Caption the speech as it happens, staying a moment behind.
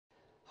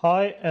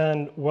Hi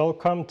and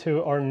welcome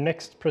to our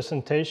next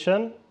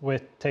presentation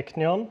with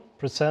Teqnion,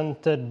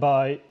 presented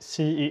by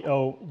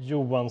CEO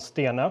Johan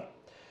Steene.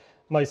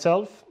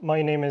 Myself,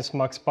 my name is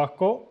Max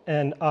Bacco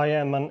and I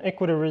am an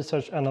equity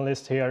research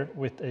analyst here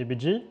with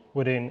ABG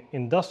within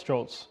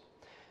industrials.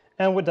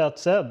 And with that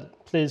said,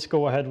 please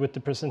go ahead with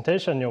the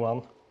presentation,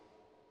 Johan.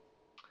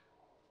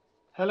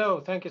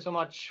 Hello, thank you so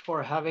much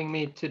for having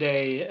me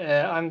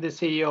today. I'm the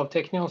CEO of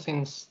Teqnion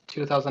since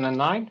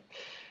 2009.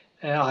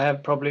 I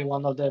have probably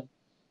one of the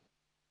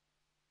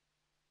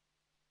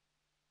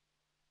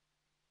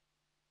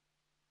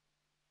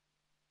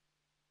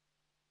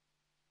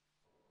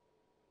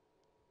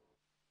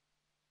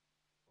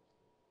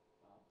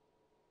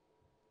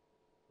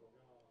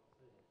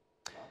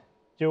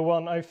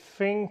Johan, I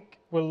think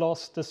we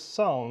lost the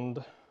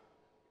sound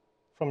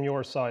from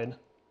your side.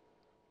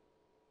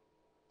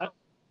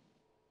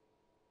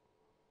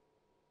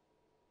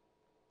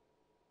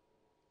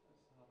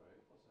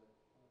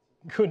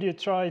 Could you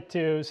try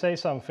to say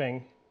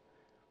something?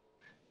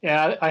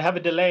 Yeah, I have a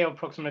delay of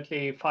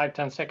approximately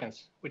 5-10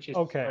 seconds, which is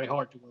very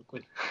hard to work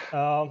with.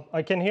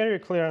 I can hear you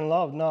clear and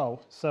loud now.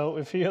 So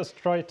if you just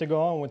try to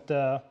go on with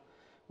the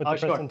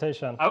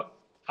presentation. I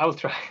will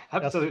try,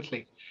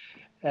 absolutely.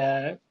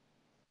 Yes.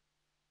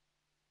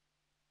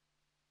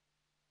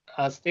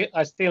 I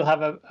still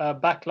have a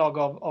backlog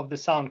of the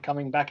sound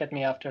coming back at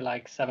me after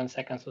like 7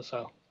 seconds or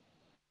so.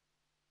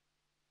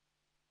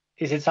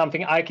 Is it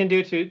something I can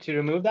do to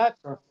remove that?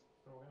 Or?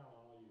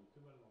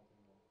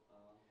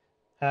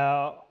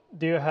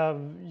 Do you have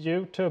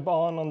YouTube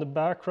on the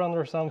background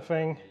or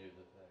something?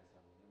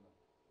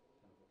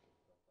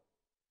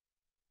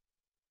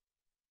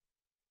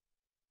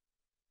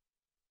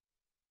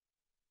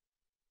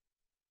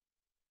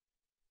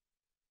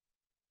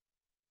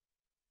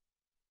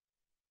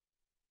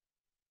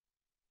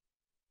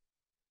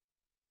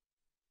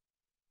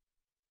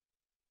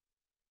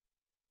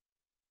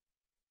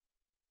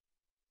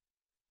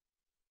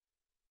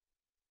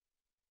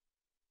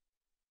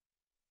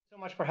 So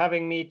much for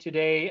having me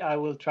today. I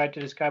will try to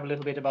describe a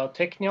little bit about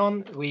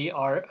Teqnion. We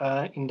are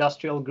an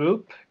industrial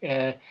group.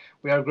 We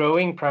are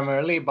growing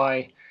primarily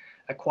by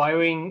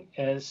acquiring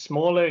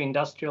smaller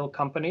industrial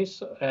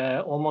companies,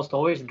 almost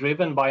always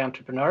driven by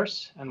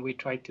entrepreneurs, and we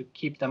try to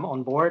keep them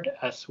on board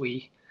as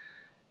we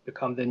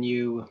become the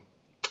new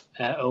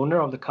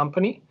owner of the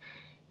company.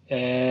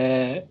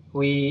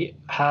 We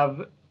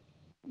have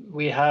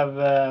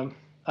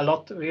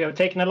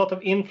taken a lot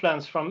of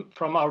influence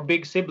from our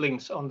big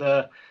siblings on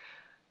the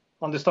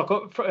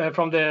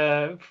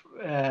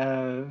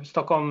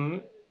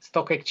Stockholm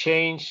Stock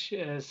Exchange,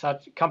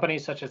 such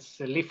companies such as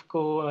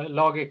Lifco,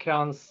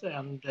 Lagercrantz,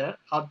 and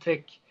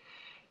Adtech,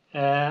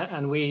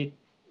 and we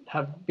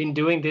have been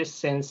doing this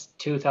since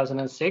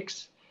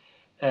 2006.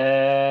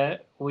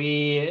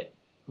 We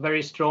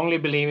very strongly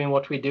believe in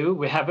what we do.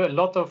 We have a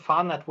lot of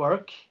fun at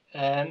work,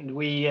 and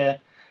we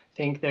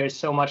think there is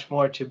so much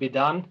more to be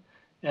done.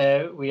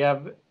 We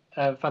have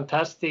a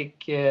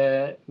fantastic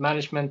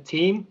management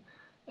team,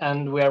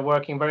 and we are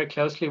working very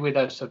closely with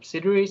our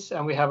subsidiaries,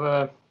 and we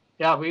have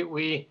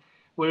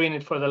we're in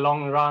it for the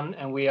long run,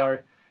 and we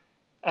are,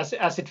 as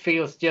it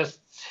feels,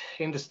 just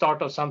in the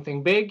start of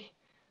something big.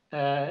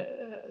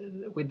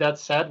 With that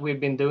said, we've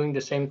been doing the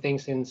same thing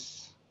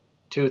since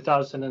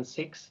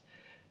 2006,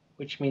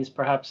 which means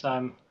perhaps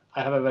I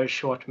have a very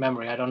short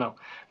memory. I don't know.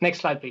 Next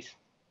slide, please.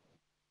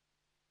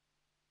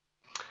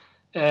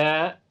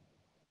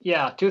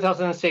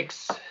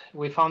 2006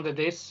 we founded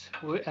this,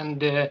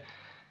 and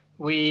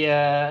we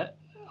are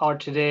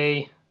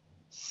today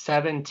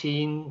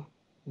 17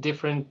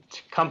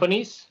 different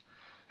companies.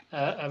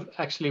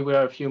 Actually, we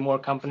are a few more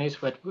companies,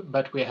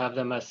 but we have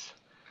them as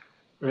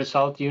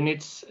result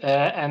units,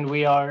 and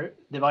we are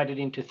divided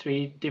into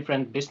 3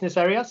 different business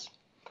areas.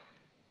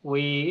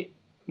 We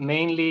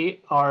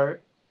mainly are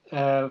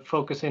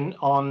focusing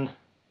on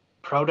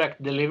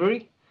product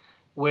delivery,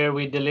 where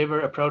we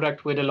deliver a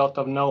product with a lot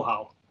of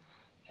know-how.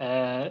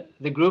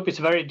 The group is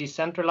very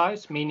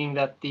decentralized, meaning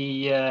that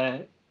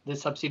the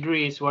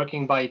subsidiary is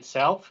working by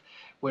itself.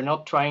 We're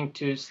not trying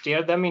to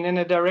steer them in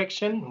any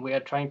direction. We are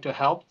trying to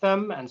help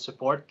them and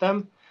support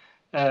them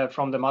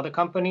from the mother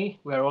company.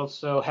 We are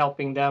also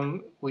helping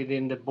them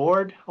within the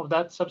board of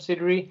that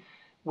subsidiary,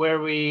 where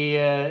we,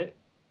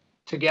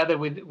 together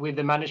with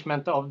the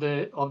management of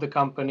the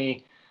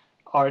company,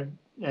 are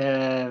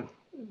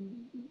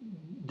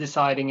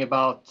deciding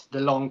about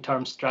the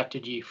long-term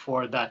strategy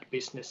for that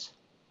business.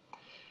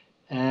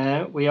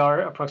 We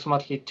are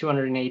approximately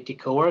 280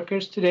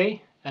 co-workers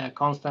today,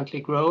 constantly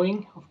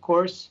growing, of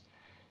course.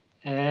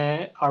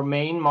 Our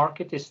main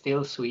market is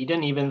still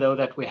Sweden, even though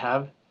that we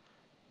have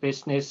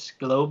business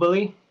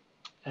globally.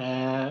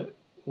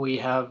 We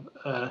have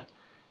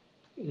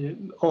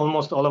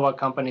almost all of our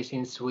companies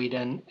in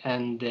Sweden,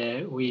 and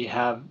we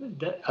have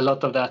a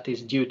lot of that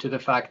is due to the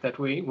fact that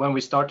when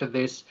we started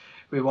this,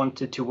 we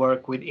wanted to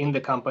work within the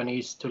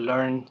companies to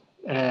learn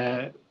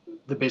the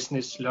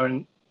business,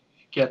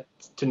 get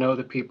to know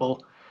the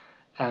people,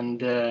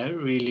 and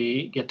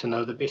really get to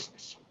know the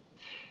business.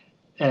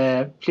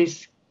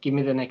 Please give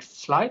me the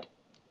next slide.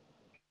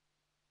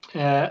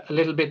 A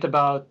little bit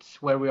about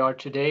where we are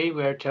today.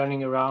 We are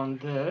turning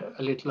around a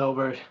little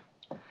over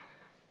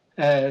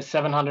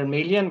 700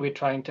 million. We're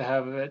trying to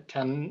have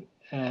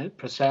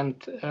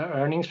 10%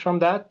 earnings from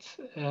that,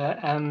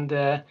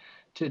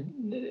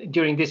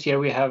 during this year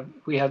we have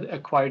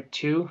acquired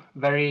two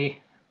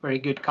very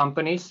good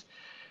companies.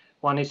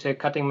 One is a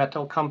cutting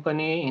metal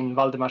company in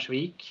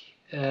Valdemarsvik,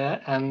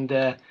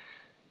 and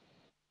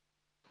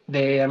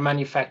they are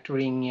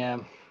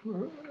manufacturing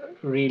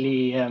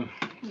really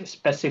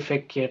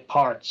specific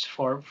parts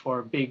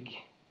for big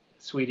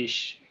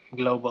Swedish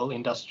global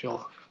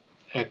industrial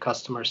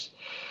customers.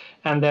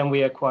 And then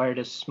we acquired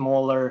a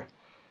smaller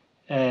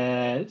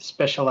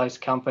specialized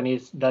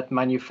companies that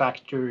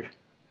manufacture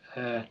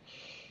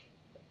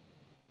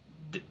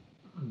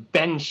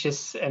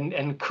benches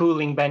and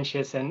cooling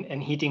benches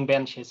and heating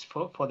benches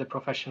for the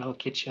professional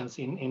kitchens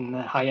in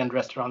high-end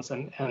restaurants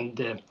and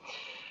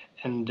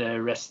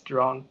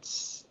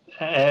restaurants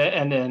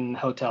and in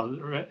hotel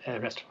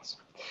restaurants.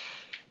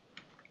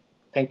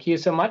 Thank you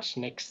so much.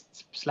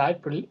 Next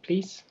slide,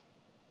 please.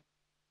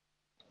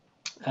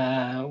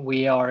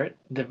 We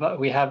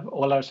have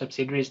all our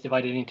subsidiaries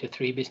divided into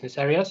 3 business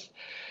areas.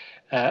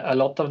 A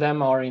lot of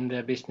them are in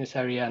the business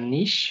area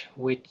niche,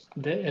 with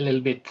a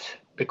little bit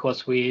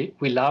because we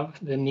love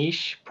the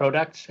niche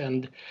products,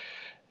 and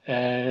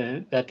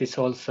that is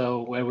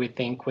also where we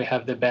think we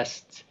have the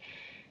best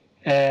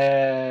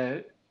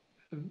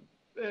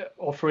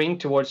offering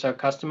towards our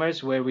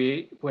customers, where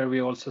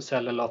we also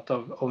sell a lot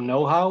of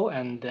know-how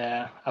and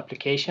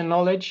application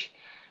knowledge.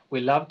 We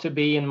love to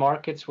be in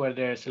markets where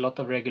there's a lot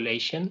of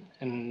regulation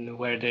and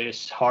where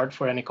it's hard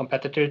for any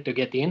competitor to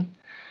get in.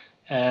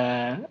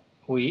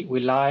 We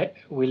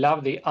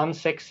love the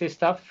unsexy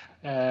stuff,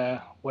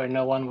 where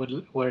no one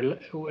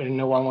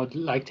would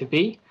like to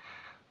be.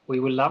 We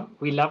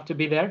love to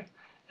be there.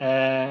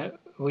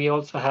 We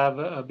also have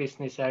a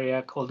business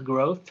area called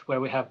growth, where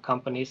we have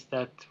companies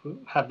that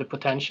have the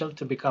potential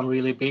to become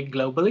really big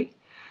globally.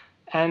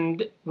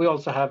 And we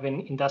also have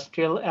an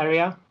industrial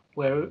area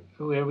where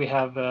we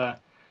have a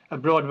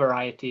broad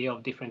variety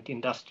of different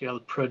industrial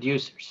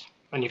producers,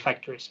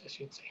 manufacturers, I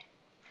should say.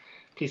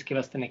 Please give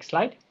us the next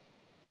slide.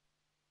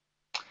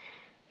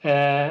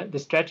 The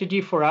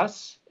strategy for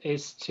us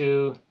is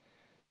to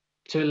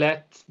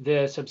let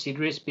the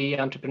subsidiaries be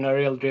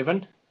entrepreneurial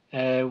driven.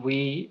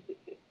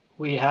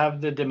 We have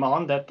the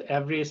demand that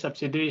every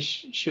subsidiary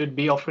should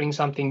be offering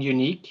something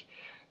unique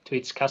to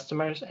its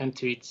customers and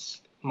to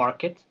its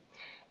market.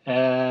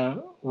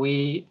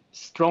 We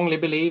strongly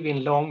believe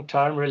in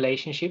long-term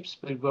relationships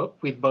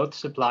with both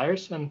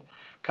suppliers and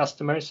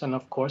customers, and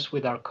of course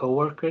with our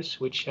co-workers,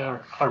 which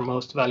are our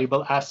most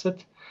valuable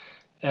asset.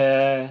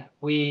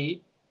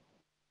 We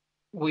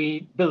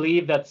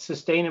believe that a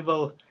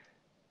sustainable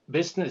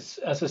business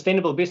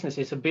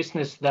is a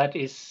business that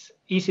is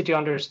easy to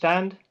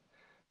understand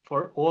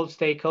for all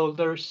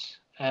stakeholders,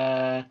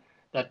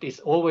 that is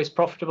always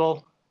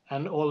profitable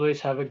and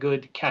always have a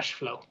good cash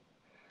flow.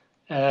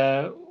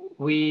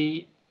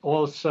 We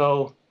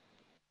also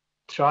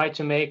try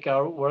to make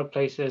our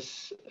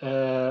workplaces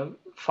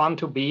fun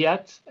to be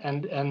at,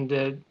 and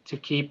to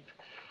keep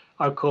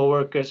our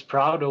co-workers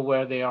proud of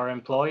where they are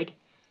employed.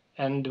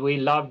 And we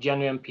love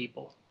genuine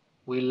people.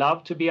 We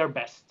love to be our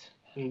best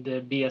and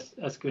be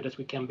as good as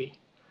we can be.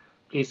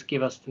 Please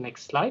give us the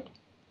next slide.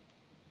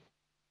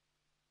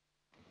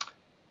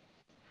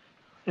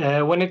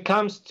 When it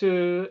comes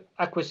to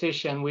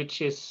acquisition,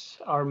 which is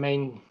our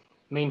main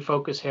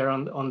focus here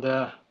on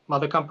the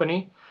mother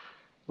company,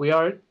 we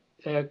are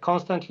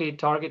constantly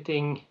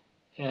targeting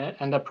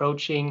and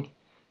approaching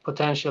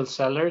potential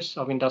sellers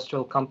of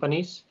industrial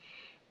companies.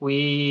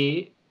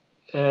 We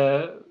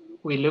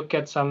look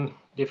at some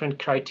different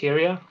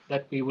criteria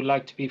that we would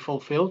like to be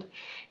fulfilled.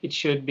 It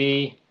should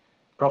be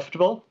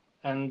profitable,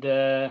 and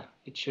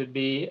it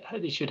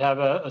should have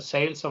a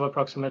sales of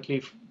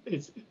approximately,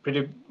 it's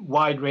pretty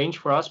wide range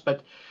for us,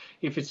 but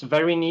if it's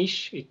very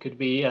niche, it could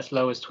be as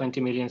low as 20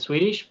 million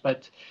Swedish,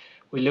 but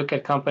we look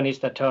at companies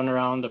that turn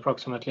around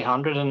approximately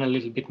 100 and a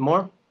little bit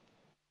more.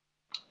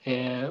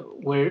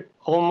 We're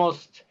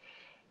almost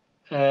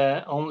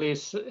only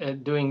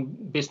doing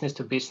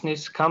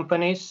business-to-business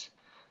companies.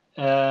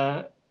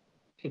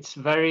 It's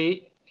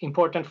very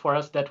important for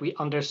us that we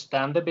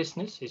understand the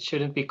business. It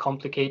shouldn't be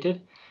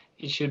complicated.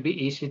 It should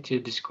be easy to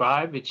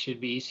describe. It should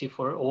be easy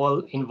for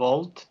all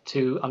involved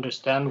to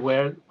understand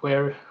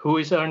who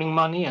is earning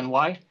money and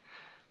why.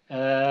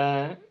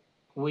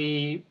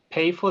 We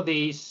pay for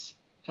these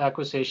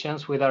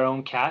acquisitions with our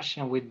own cash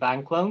and with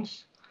bank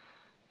loans,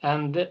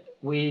 and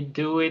we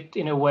do it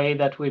in a way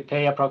that we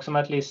pay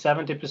approximately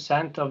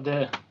 70%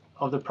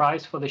 of the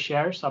price for the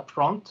shares up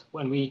front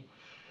when we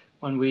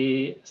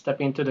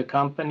step into the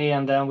company,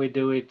 and then we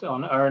do it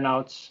on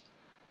earnouts,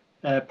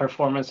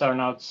 performance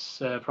earnouts,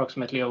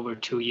 approximately over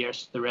 2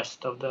 years, the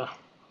rest of the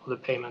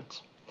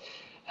payment.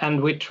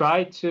 And we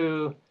try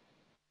to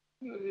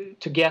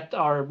get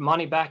our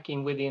money back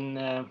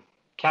within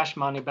cash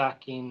money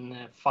back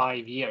in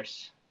 5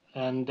 years.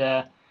 And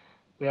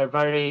we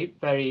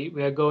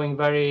are going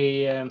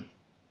very.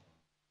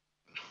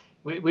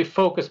 We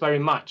focus very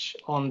much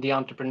on the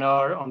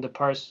entrepreneur, on the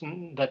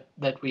person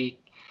that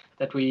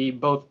we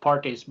both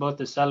parties, both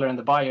the seller and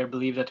the buyer,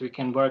 believe that we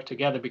can work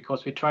together,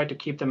 because we try to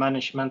keep the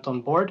management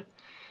on board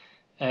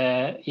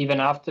even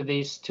after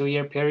this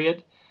 2-year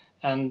period.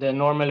 And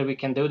normally we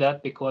can do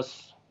that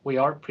because we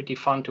are pretty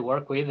fun to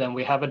work with, and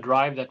we have a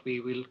drive that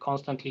we will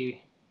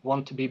constantly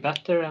want to be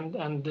better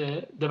and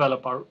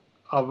develop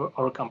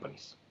our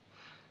companies.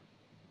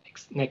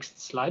 Next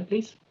slide,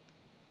 please.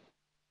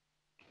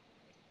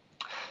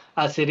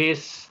 As it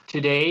is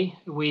today,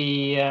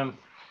 we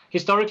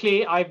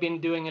historically I've been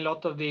doing a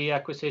lot of the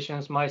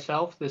acquisitions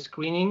myself, the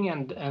screening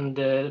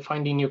and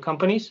finding new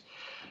companies.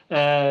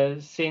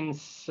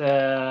 Since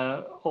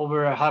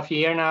over a half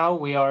year now,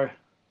 we are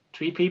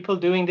 3 people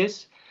doing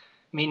this,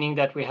 meaning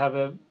that we have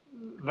a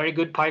very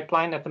good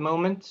pipeline at the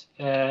moment.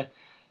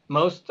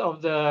 Most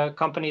of the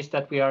companies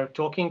that we are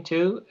talking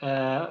to,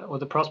 or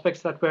the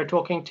prospects that we're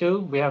talking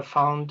to, we have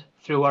found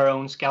through our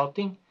own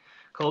scouting,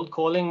 cold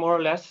calling more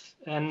or less,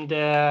 and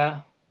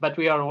but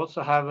we are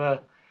also have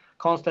a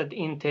constant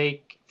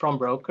intake from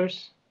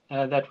brokers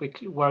that we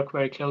work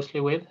very closely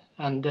with,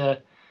 and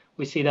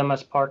we see them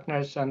as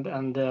partners and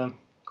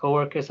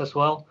co-workers as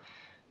well.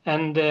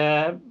 And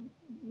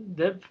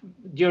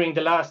during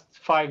the last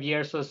 5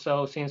 years or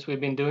so, since we've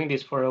been doing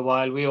this for a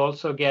while, we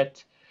also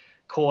get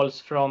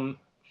calls from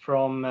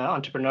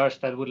entrepreneurs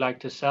that would like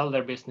to sell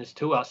their business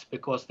to us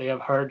because they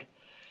have heard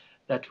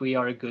that we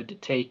are a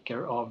good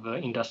taker of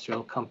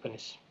industrial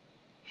companies.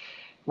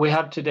 We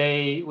have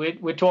today,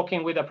 we're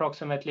talking with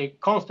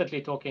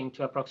constantly talking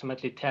to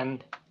approximately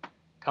 10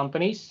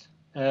 companies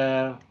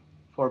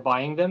for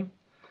buying them,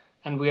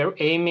 and we are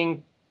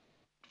aiming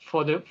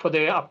for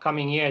the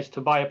upcoming years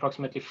to buy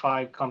approximately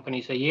 5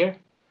 companies a year.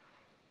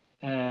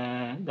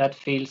 That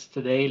feels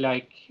today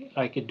like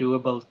a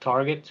doable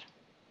target.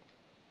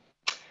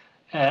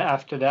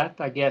 After that,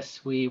 I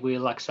guess we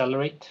will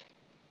accelerate.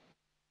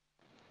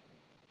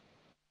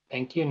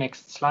 Thank you.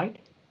 Next slide.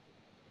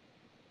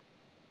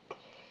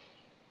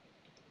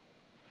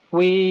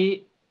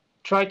 We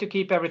try to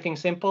keep everything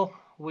simple.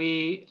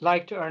 We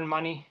like to earn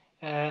money.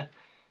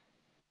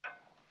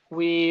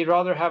 We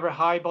rather have a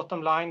high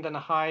bottom line than a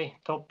high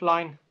top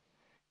line.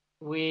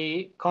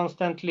 We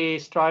constantly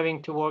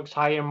striving towards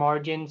higher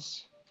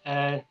margins.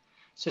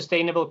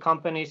 Sustainable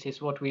companies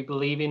is what we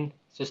believe in.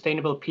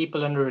 Sustainable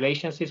people and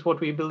relations is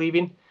what we believe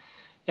in.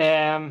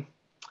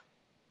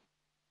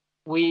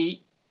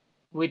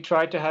 We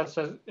try to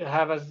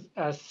have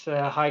as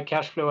high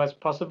cash flow as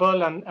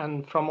possible,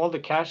 and from all the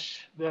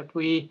cash that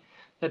we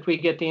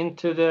get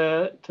into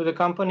the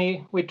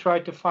company, we try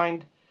to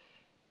find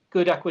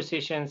good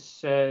acquisitions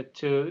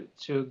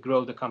to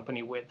grow the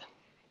company with.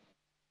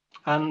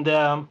 And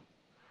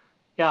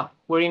yeah,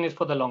 we're in it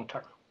for the long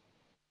term.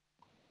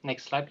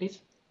 Next slide, please.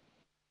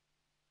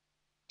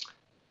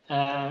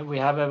 We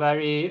have a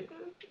very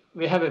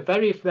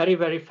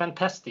very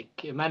fantastic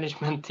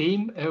management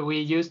team. We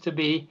used to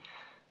be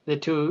the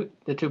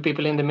two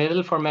people in the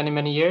middle for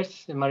many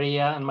years,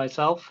 Maria and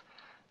myself,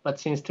 but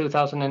since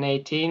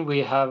 2018 we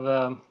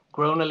have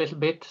grown a little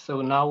bit,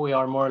 so now we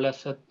are more or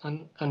less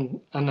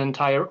an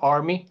entire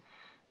army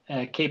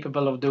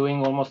capable of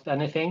doing almost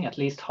anything, at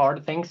least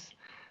hard things.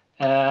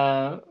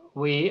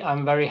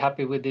 I'm very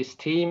happy with this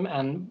team,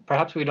 and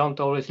perhaps we don't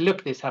always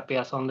look this happy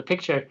as on the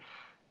picture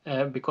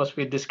because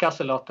we discuss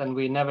a lot and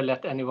we never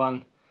let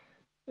anyone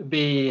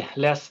be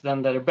less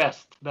than their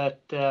best, but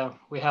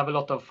we have a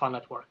lot of fun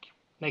at work.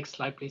 Next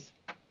slide, please.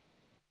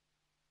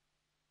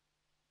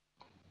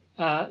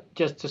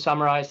 Just to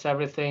summarize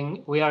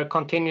everything, we are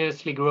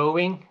continuously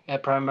growing,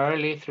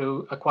 primarily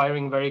through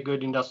acquiring very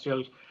good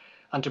industrial,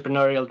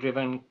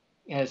 entrepreneurial-driven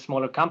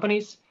smaller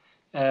companies.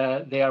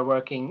 They are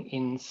working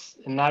in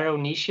narrow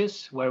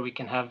niches where we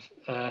can have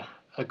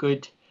a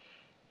good,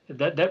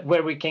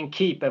 where we can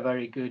keep a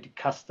very good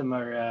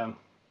customer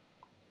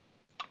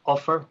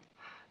offer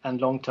and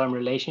long-term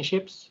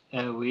relationships.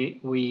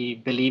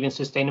 We believe in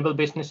sustainable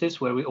businesses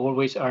where we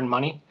always earn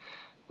money,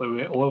 where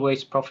we're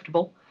always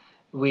profitable.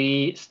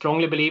 We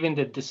strongly believe in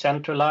the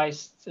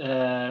decentralized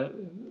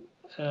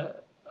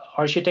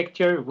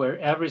architecture where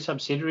every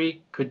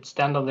subsidiary could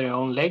stand on their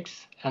own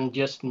legs and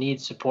just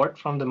need support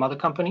from the mother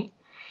company.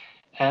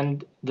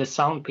 And the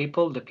sound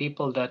people, the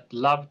people that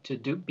love to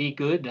be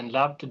good and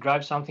love to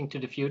drive something to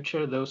the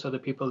future, those are the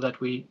people that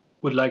we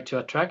would like to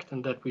attract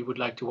and that we would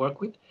like to work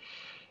with.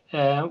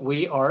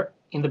 We are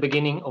in the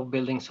beginning of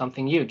building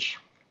something huge.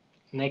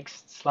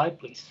 Next slide,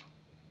 please.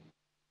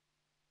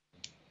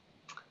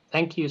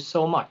 Thank you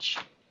so much.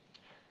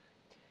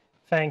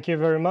 Thank you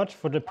very much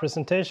for the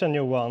presentation,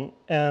 Johan.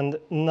 And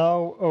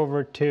now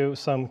over to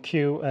some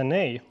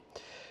Q&A.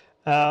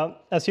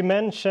 As you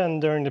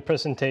mentioned during the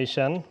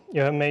presentation,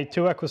 you have made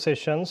 2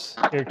 acquisitions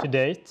here to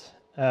date,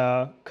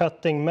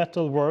 Cutting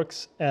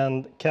Metalworks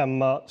and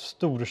Kemma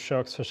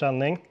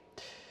Storköksförsäljning.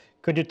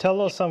 Could you tell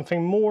us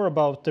something more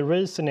about the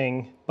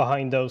reasoning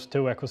behind those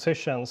 2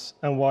 acquisitions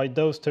and why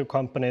those 2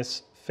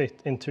 companies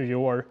fit into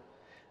your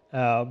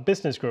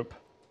business group?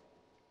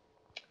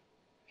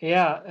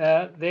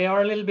 Yeah, they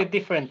are a little bit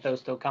different,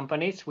 those two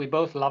companies. We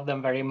both love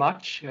them very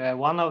much.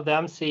 One of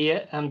them,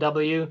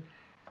 CMW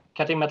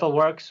Cutting Metal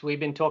Works, we've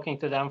been talking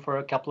to them for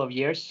a couple of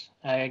years,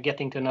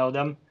 getting to know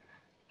them.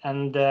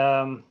 And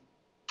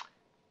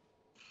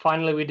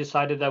finally, we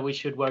decided that we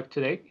should work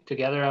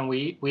together, and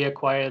we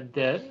acquired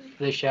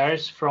the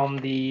shares from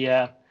the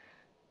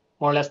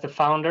more or less the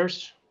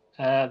founders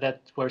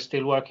that were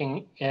still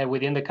working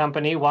within the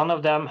company. One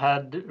of them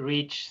had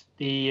reached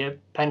the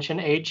pension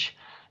age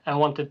and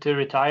wanted to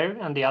retire,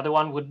 and the other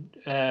one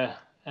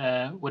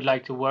would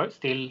like to work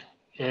still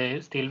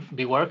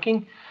be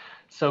working.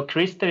 So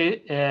Christer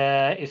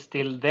is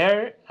still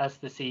there as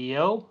the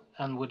CEO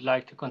and would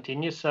like to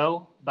continue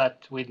so,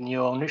 but with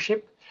new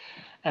ownership.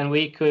 And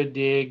we could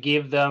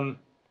give them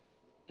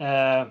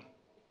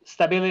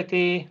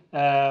stability,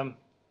 a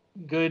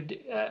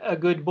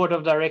good board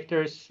of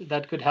directors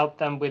that could help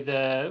them with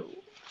the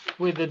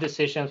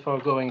decisions for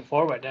going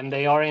forward. And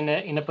they are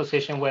in a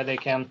position where they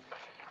can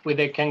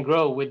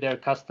grow with their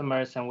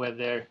customers and with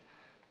their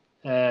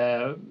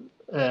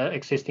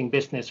existing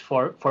business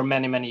for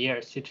many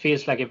years. It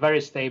feels like a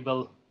very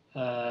stable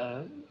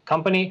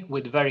company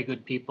with very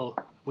good people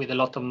with a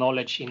lot of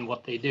knowledge in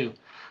what they do.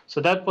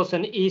 So that was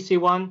an easy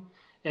one.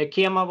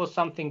 Kema was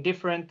something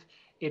different.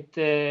 It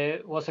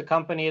was a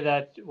company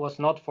that was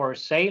not for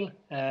sale.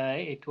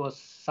 It was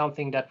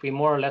something that we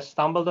more or less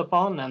stumbled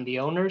upon, and the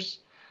owners,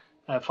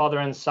 father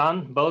and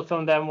son, both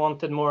of them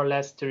wanted more or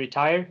less to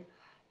retire.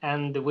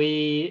 And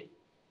we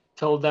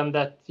told them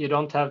that you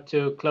don't have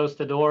to close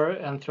the door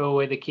and throw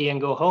away the key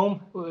and go home.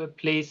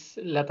 Please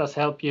let us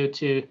help you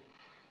to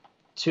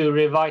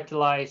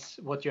revitalize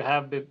what you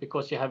have,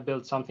 because you have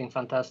built something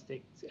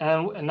fantastic.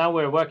 And now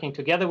we're working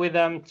together with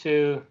them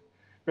to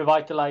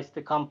revitalize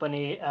the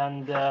company,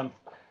 and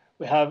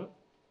we have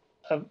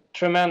a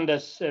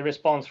tremendous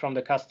response from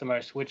the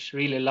customers, which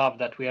really love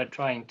that we are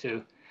trying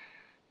to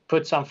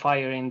put some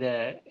fire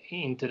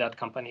into that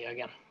company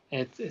again.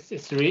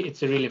 It's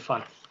really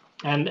fun,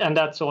 and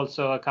that's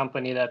also a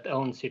company that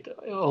owns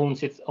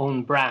its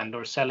own brand,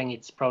 or selling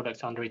its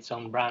products under its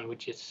own brand,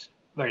 which is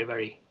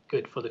very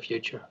good for the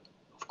future,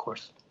 of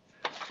course.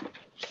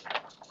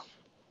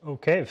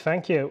 Okay,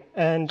 thank you.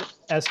 And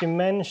as you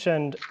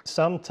mentioned,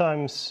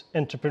 sometimes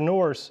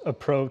entrepreneurs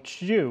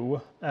approach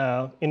you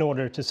in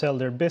order to sell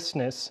their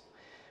business.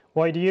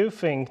 Why do you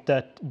think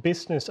that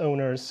business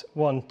owners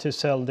want to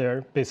sell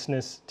their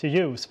business to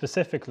you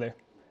specifically?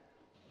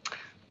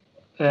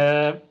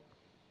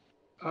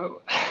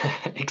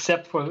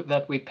 Except for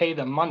that we pay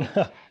them money.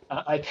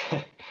 I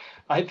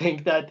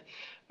think that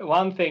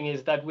one thing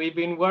is that we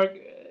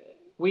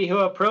who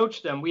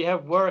approach them, we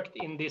have worked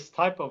in this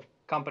type of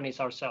companies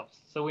ourselves,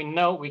 so we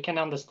know, we can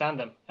understand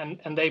them,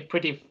 and they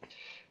pretty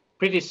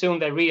soon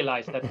they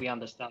realize that we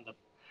understand them.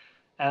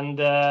 And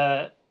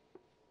that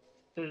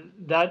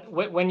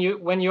when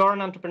you are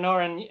an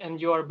entrepreneur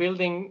and you are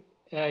building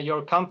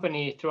your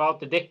company throughout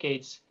the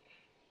decades,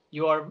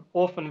 you are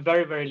often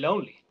very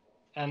lonely.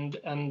 And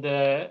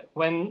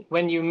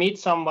when you meet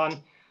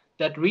someone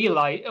that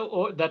realize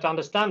or that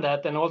understand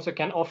that, and also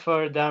can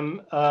offer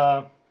them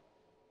a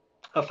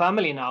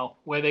family now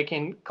where they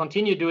can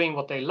continue doing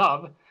what they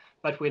love,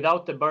 but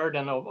without the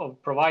burden of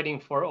providing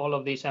for all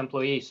of these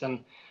employees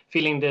and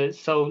feeling the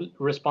sole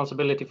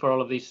responsibility for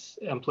all of these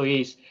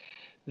employees,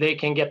 they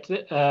can get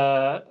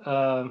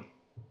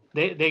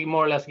they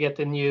more or less get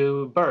a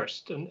new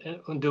burst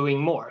and doing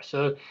more.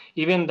 So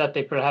even that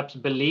they perhaps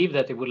believe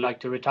that they would like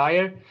to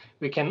retire,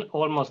 we can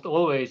almost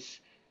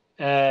always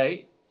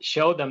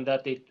show them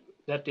that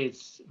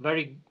it's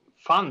very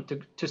fun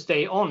to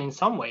stay on in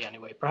some way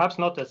anyway. Perhaps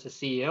not as a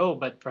CEO,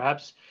 but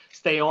perhaps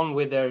stay on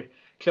with their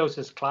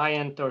closest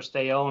client, or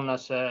stay on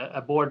as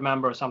a board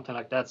member or something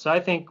like that. So I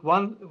think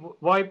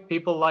why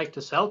people like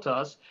to sell to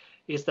us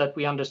is that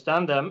we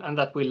understand them and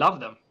that we love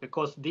them,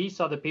 because these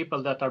are the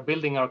people that are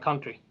building our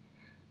country.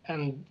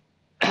 And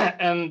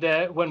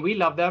when we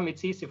love them,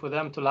 it's easy for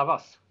them to love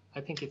us.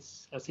 I think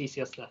it's as easy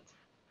as that,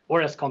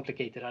 or as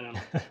complicated, I don't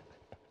know.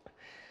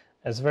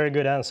 That's a very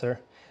good answer.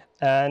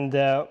 And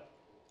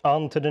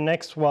on to the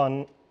next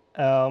one.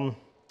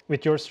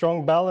 With your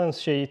strong balance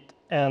sheet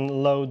and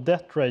low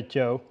debt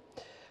ratio,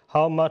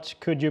 how much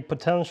could you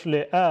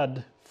potentially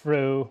add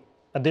through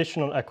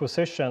additional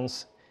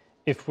acquisitions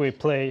if we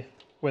play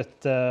with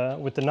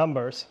the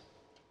numbers?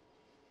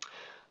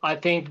 I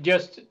think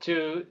just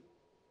to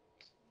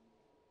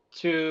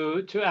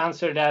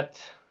answer that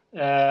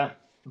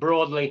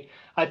broadly,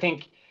 I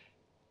think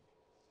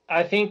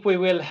we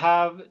will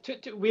have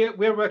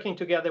we're working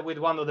together with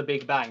one of the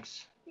big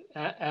banks,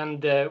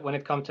 and when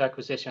it comes to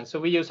acquisition, so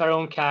we use our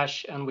own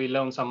cash and we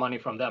loan some money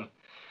from them.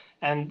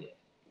 And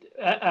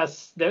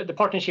as the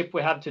partnership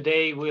we have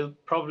today will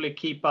probably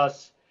keep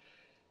us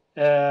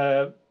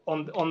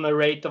on the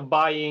rate of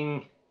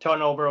buying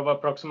turnover of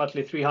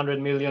approximately 300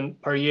 million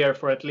per year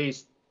for at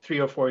least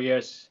 3 or 4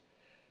 years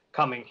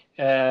coming.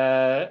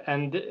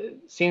 And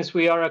since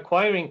we are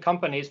acquiring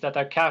companies that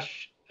are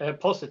cash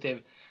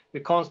positive, we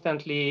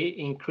constantly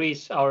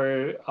increase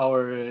our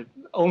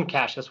own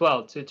cash as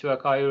well to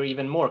acquire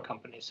even more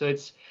companies. So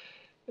it's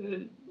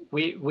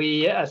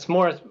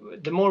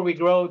the more we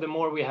grow, the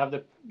more we have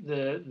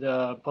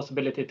the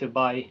possibility to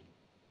buy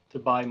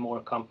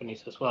more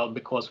companies as well,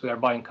 because we are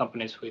buying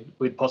companies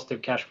with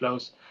positive cash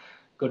flows,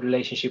 good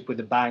relationship with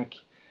the bank.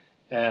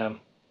 Yeah,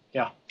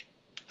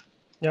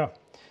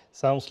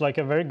 sounds like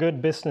a very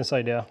good business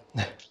idea.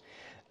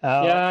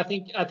 Yeah, I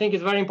think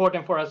it's very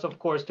important for us, of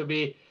course, to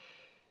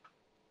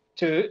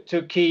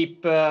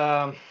keep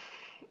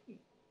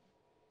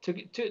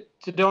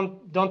to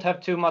don't have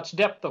too much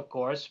debt, of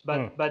course,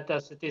 but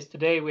as it is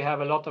today, we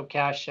have a lot of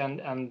cash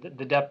and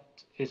the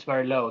debt is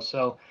very low.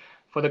 So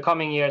for the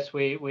coming years,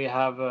 we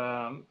have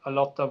a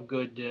lot of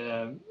good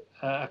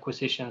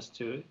acquisitions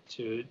to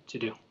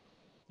do.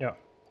 Yeah,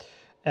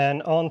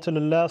 and on to the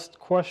last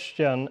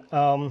question.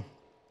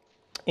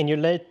 In your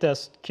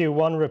latest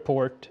Q1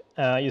 report,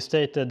 you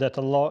stated that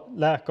a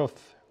lack of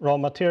raw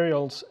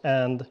materials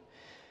and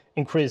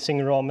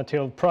increasing raw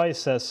material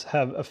prices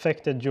have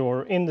affected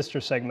your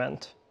industry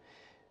segment.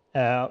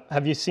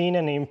 Have you seen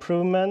any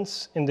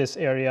improvements in this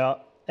area,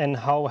 and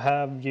how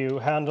have you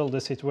handled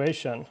the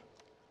situation?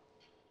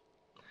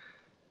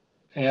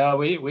 Yeah,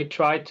 we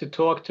try to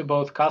talk to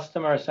both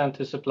customers and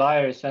to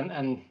suppliers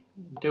and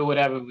do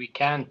whatever we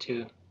can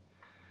to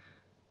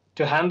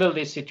handle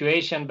this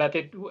situation, but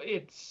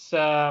it's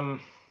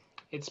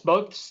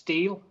both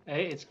steel,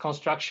 it's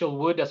construction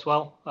wood as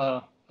well.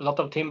 A lot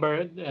of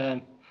timber,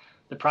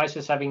 the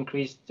prices have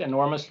increased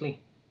enormously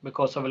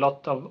because of a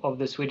lot of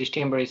the Swedish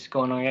timber is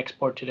going on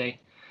export today,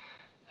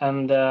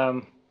 and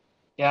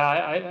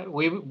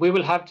we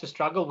will have to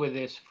struggle with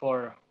this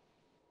for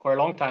a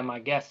long time, I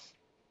guess,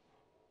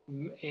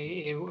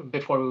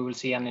 before we will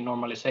see any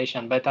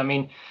normalization. But I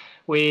mean,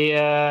 we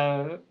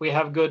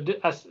have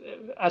good,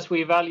 as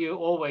we value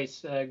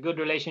always, good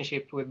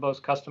relationship with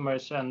both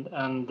customers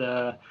and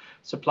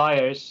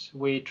suppliers.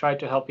 We try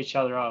to help each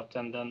other out,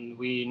 and then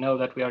we know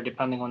that we are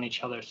depending on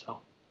each other. So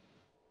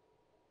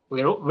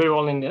we're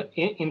all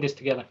in this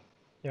together.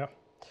 Yeah,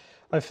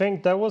 I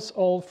think that was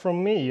all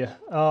from me.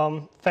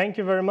 Thank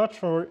you very much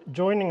for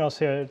joining us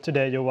here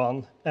today,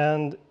 Johan,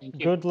 and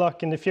good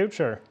luck in the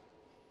future.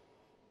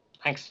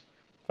 Thanks.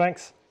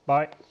 Thanks.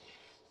 Bye.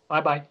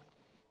 Bye-bye.